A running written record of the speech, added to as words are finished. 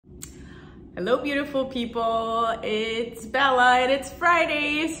Hello, beautiful people. It's Bella and it's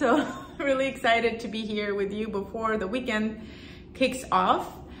Friday, so really excited to be here with you before the weekend kicks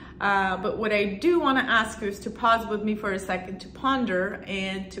off. But what I do want to ask you is to pause with me for a second to ponder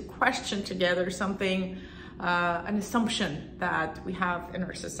and to question together something, an assumption that we have in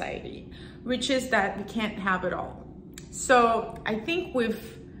our society, which is that we can't have it all. So I think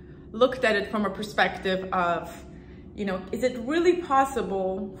we've looked at it from a perspective of, is it really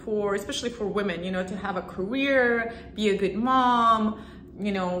possible for, especially for women, to have a career, be a good mom,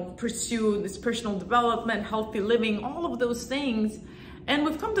 pursue this personal development, healthy living, all of those things. And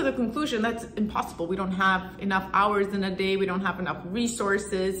we've come to the conclusion that's impossible. We don't have enough hours in a day. We don't have enough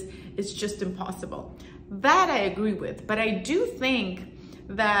resources. It's just impossible. That I agree with. But I do think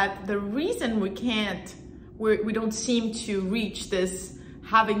that the reason we don't seem to reach this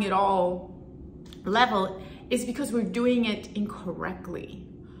having it all level is because we're doing it incorrectly.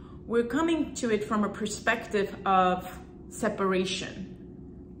 We're coming to it from a perspective of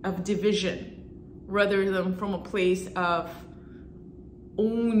separation, of division, rather than from a place of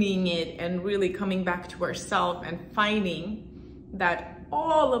owning it and really coming back to ourselves and finding that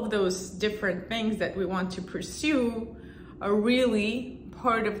all of those different things that we want to pursue are really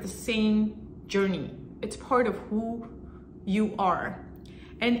part of the same journey. It's part of who you are.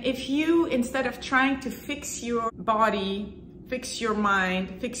 And if you, instead of trying to fix your body, fix your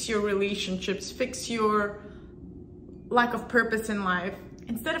mind, fix your relationships, fix your lack of purpose in life,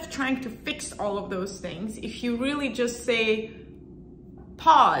 instead of trying to fix all of those things, if you really just say,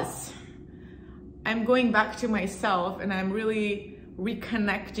 pause, I'm going back to myself and I'm really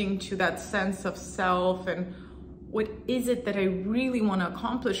reconnecting to that sense of self and what is it that I really want to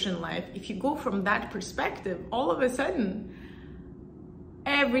accomplish in life. If you go from that perspective, all of a sudden,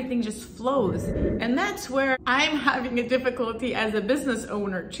 everything just flows. And that's where I'm having a difficulty as a business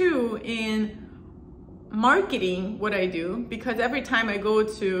owner too in marketing what I do, because every time I go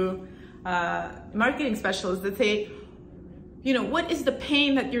to marketing specialists, they say, what is the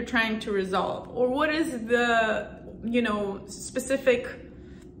pain that you're trying to resolve? Or what is the, specific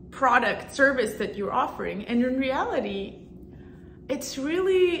product, service that you're offering? And in reality, it's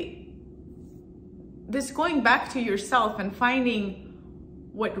really this going back to yourself and finding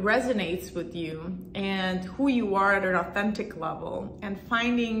what resonates with you and who you are at an authentic level, and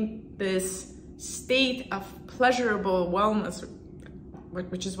finding this state of pleasurable wellness,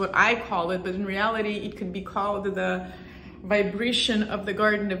 which is what I call it, but in reality, it could be called the vibration of the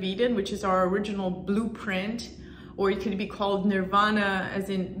Garden of Eden, which is our original blueprint, or it could be called nirvana as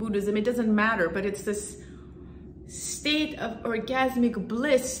in Buddhism. It doesn't matter, but it's this state of orgasmic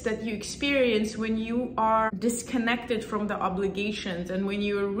bliss that you experience when you are disconnected from the obligations and when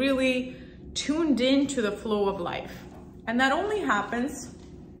you're really tuned into the flow of life. And that only happens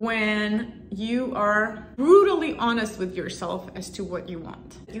when you are brutally honest with yourself as to what you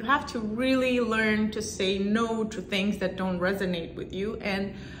want. You have to really learn to say no to things that don't resonate with you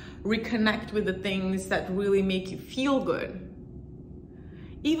and reconnect with the things that really make you feel good.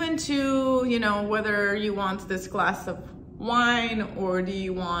 Even to, whether you want this glass of wine or do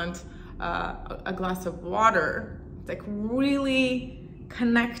you want a glass of water, it's like really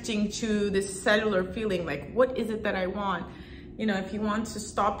connecting to this cellular feeling, like, what is it that I want? If you want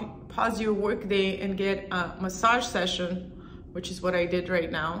to pause your workday and get a massage session, which is what I did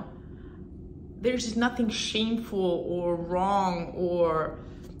right now, there's nothing shameful or wrong or,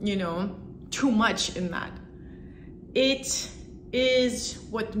 too much in that. It is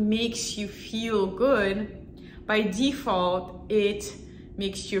what makes you feel good. By default, it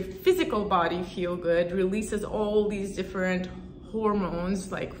makes your physical body feel good, releases all these different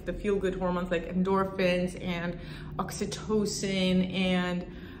hormones, like the feel-good hormones like endorphins and oxytocin and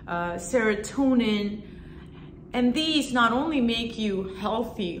serotonin. And these not only make you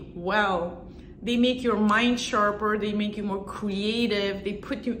healthy, well, they make your mind sharper, they make you more creative, they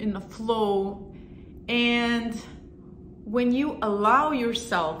put you in the flow. And when you allow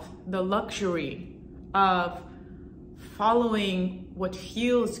yourself the luxury of following what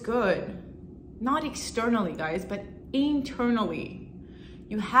feels good, not externally, guys, but internally,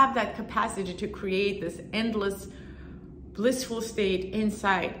 you have that capacity to create this endless, blissful state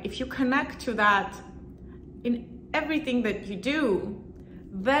inside. If you connect to that in everything that you do,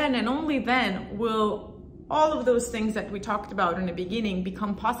 then and only then will all of those things that we talked about in the beginning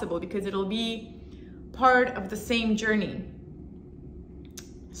become possible, because it'll be part of the same journey.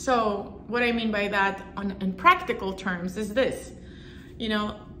 So what I mean by that in practical terms is this,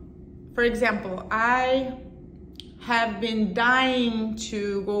 for example, I have been dying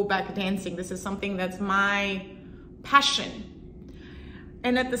to go back dancing. This is something that's my passion.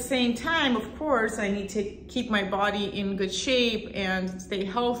 And at the same time, of course, I need to keep my body in good shape and stay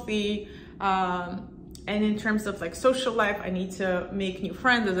healthy. And in terms of like social life, I need to make new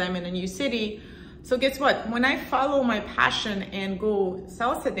friends as I'm in a new city. So guess what? When I follow my passion and go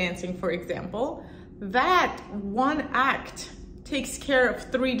salsa dancing, for example, that one act takes care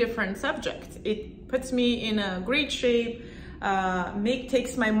of 3 different subjects. It puts me in a great shape,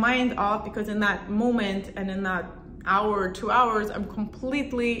 takes my mind off, because in that moment and in that hour or 2 hours, I'm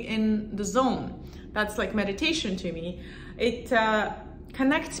completely in the zone. That's like meditation to me. It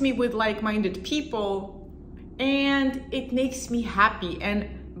connects me with like-minded people, and it makes me happy.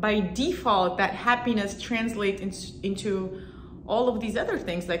 And by default, that happiness translates into all of these other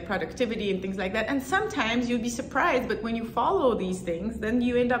things like productivity and things like that. And sometimes you'd be surprised, but when you follow these things, then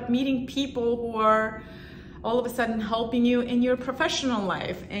you end up meeting people who are all of a sudden helping you in your professional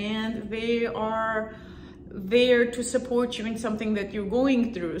life, and they are there to support you in something that you're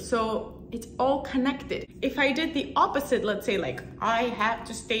going through. So it's all connected. If I did the opposite, let's say like I have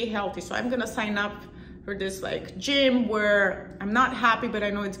to stay healthy, so I'm gonna sign up for this like gym where I'm not happy, but I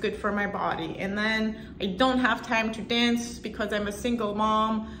know it's good for my body, and then I don't have time to dance because I'm a single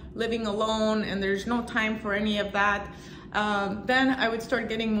mom living alone and there's no time for any of that, then I would start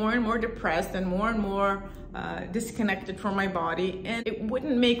getting more and more depressed and more disconnected from my body, and it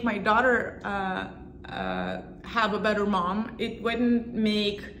wouldn't make my daughter have a better mom. It wouldn't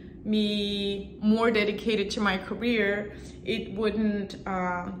make me more dedicated to my career. It wouldn't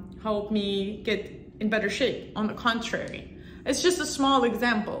help me get in better shape. On the contrary, it's just a small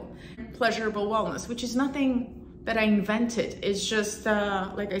example. Pleasurable wellness, which is nothing that I invented. It's just,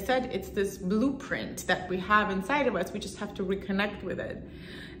 like I said, it's this blueprint that we have inside of us. We just have to reconnect with it.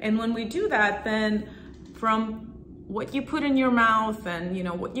 And when we do that, then from what you put in your mouth and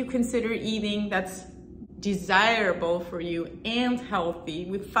what you consider eating that's desirable for you and healthy,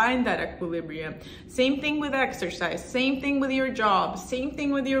 we find that equilibrium. Same thing with exercise, same thing with your job, same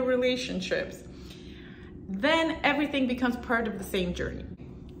thing with your relationships. Then everything becomes part of the same journey.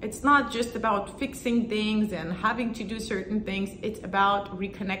 It's not just about fixing things and having to do certain things. It's about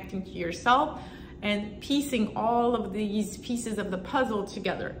reconnecting to yourself and piecing all of these pieces of the puzzle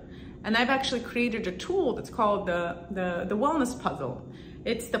together. And I've actually created a tool that's called the wellness puzzle.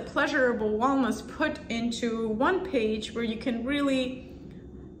 It's the pleasurable wellness put into one page where you can really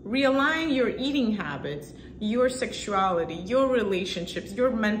realign your eating habits, your sexuality, your relationships,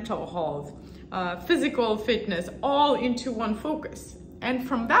 your mental health, physical fitness, all into one focus. And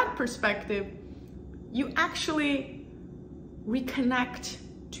from that perspective, you actually reconnect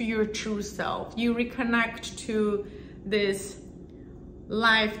to your true self. You reconnect to this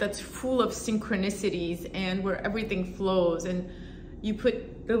life that's full of synchronicities and where everything flows, and you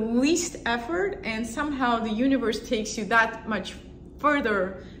put the least effort and somehow the universe takes you that much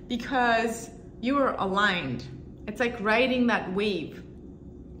further because you are aligned. It's like riding that wave.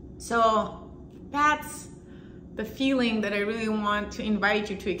 So that's the feeling that I really want to invite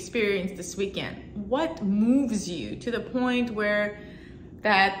you to experience this weekend. What moves you to the point where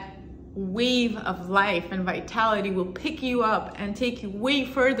that wave of life and vitality will pick you up and take you way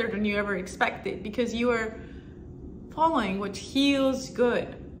further than you ever expected, because you are following what feels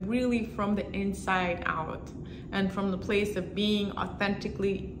good, really from the inside out and from the place of being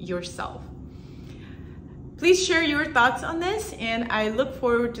authentically yourself. Please share your thoughts on this, and I look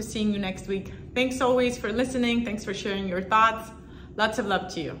forward to seeing you next week. Thanks always for listening. Thanks for sharing your thoughts. Lots of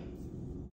love to you.